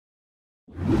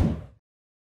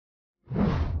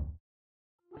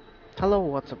Hello,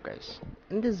 what's up guys?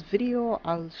 In this video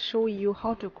I'll show you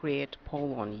how to create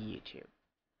poll on YouTube.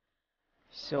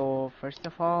 So first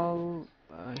of all,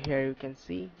 here you can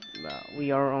see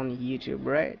we are on YouTube,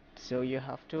 right? So you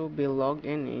have to be logged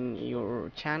in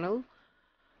your channel.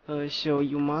 So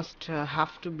you must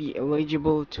have to be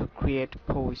eligible to create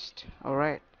post.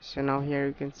 Alright, so now here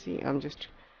you can see I'm just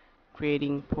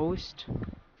creating post,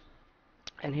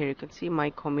 and here you can see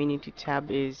my community tab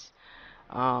is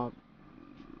uh,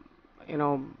 you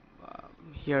know uh,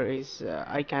 here is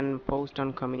I can post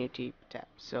on community tab.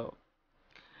 So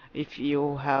if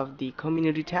you have the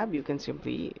community tab, you can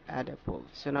simply add a poll.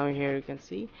 So now here you can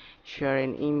see share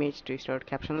an image to start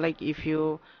caption. Like if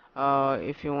you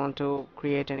want to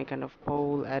create any kind of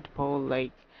poll, add poll,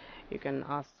 like you can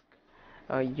ask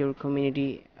your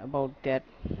community about that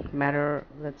matter.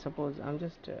 Let's suppose I'm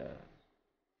just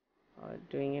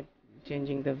doing it,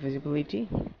 changing the visibility.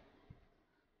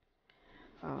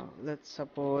 Let's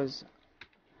suppose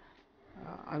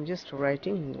I'm just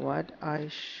writing what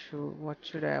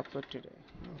should I upload today.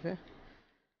 Okay,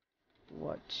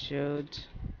 what should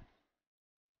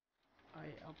I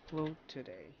upload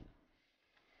today?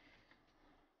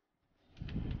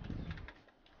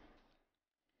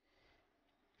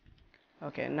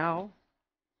 Okay, now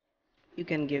you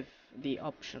can give the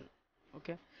option.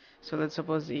 Okay, so let's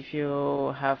suppose if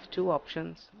you have two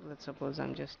options, let's suppose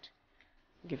I'm just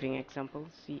giving example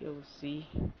COCCR.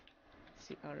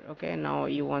 Okay, now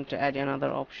you want to add another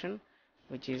option,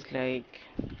 which is like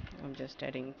I'm just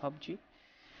adding PUBG.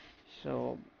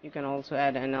 So you can also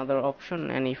add another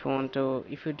option, and if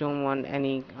you don't want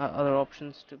any other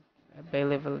options to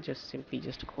available, just simply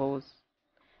just close.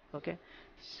 Okay,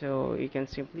 so you can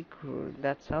simply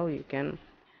that's how you can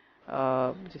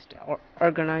just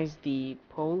organize the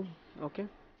poll. Okay,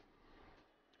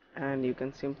 and you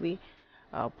can simply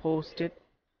post it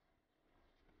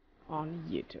on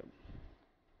YouTube,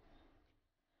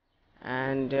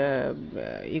 and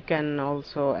you can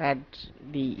also add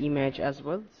the image as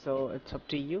well, so it's up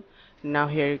to you. Now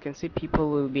here you can see people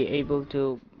will be able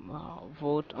to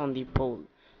vote on the poll.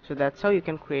 So that's how you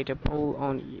can create a poll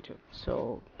on YouTube.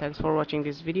 So thanks for watching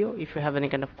this video. If you have any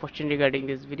kind of question regarding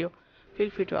this video, feel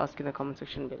free to ask in the comment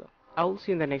section below. I will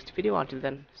see you in the next video. Until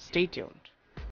then, stay tuned.